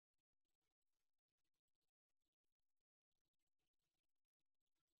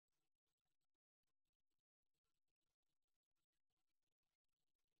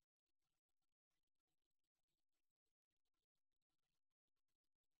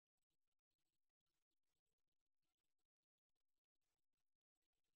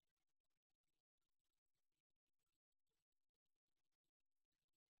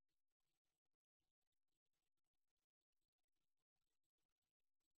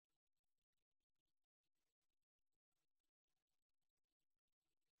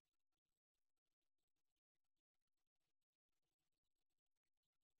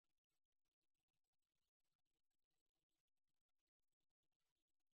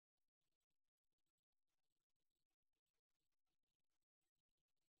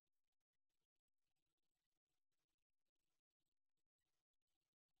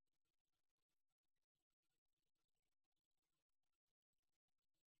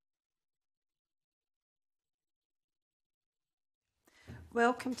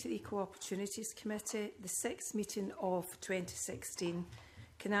Welcome to the Equal Opportunities Committee, the 6th meeting of 2016.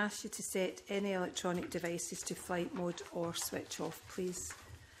 Can I ask you to set any electronic devices to flight mode or switch off, please?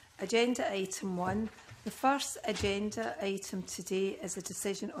 Agenda item 1. The first agenda item today is a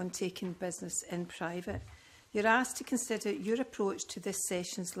decision on taking business in private. You're asked to consider your approach to this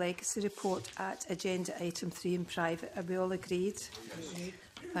session's legacy report at agenda item 3 in private. Are we all agreed? Yes.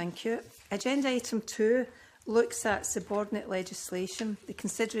 Thank you. Agenda item 2 looks at subordinate legislation, the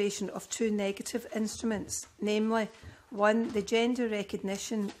consideration of 2 negative instruments, namely 1, the gender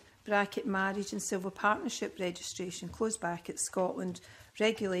recognition (marriage and civil partnership registration) Scotland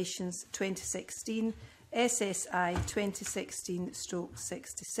Regulations 2016, SSI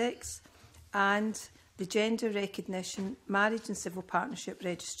 2016/66, and the gender recognition marriage and civil partnership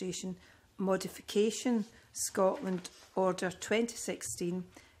registration Modification Scotland Order 2016,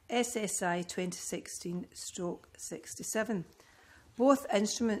 SSI 2016/67. Both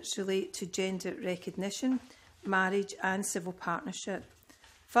instruments relate to gender recognition, marriage and civil partnership.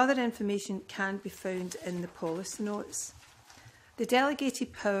 Further information can be found in the policy notes. The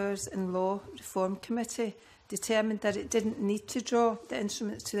Delegated Powers and Law Reform Committee determined that it didn't need to draw the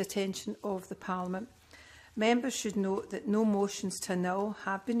instruments to the attention of the Parliament. Members should note that no motions to annul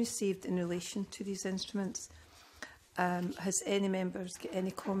have been received in relation to these instruments. Has any members got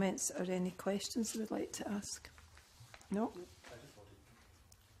any comments or any questions they would like to ask? No?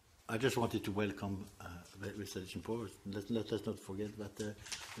 I just wanted to welcome the legislation powers. Let us not forget that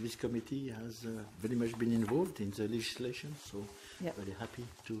this committee has very much been involved in the legislation, so very happy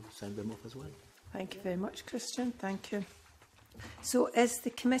to sign them off as well. Thank you very much, Christian. Thank you. So is the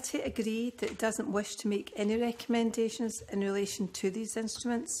committee agreed that it doesn't wish to make any recommendations in relation to these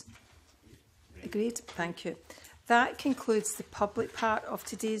instruments? Agreed? Thank you. That concludes the public part of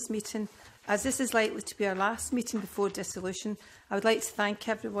today's meeting. As this is likely to be our last meeting before dissolution, I would like to thank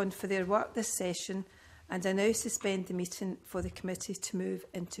everyone for their work this session, and I now suspend the meeting for the committee to move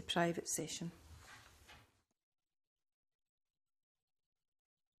into private session.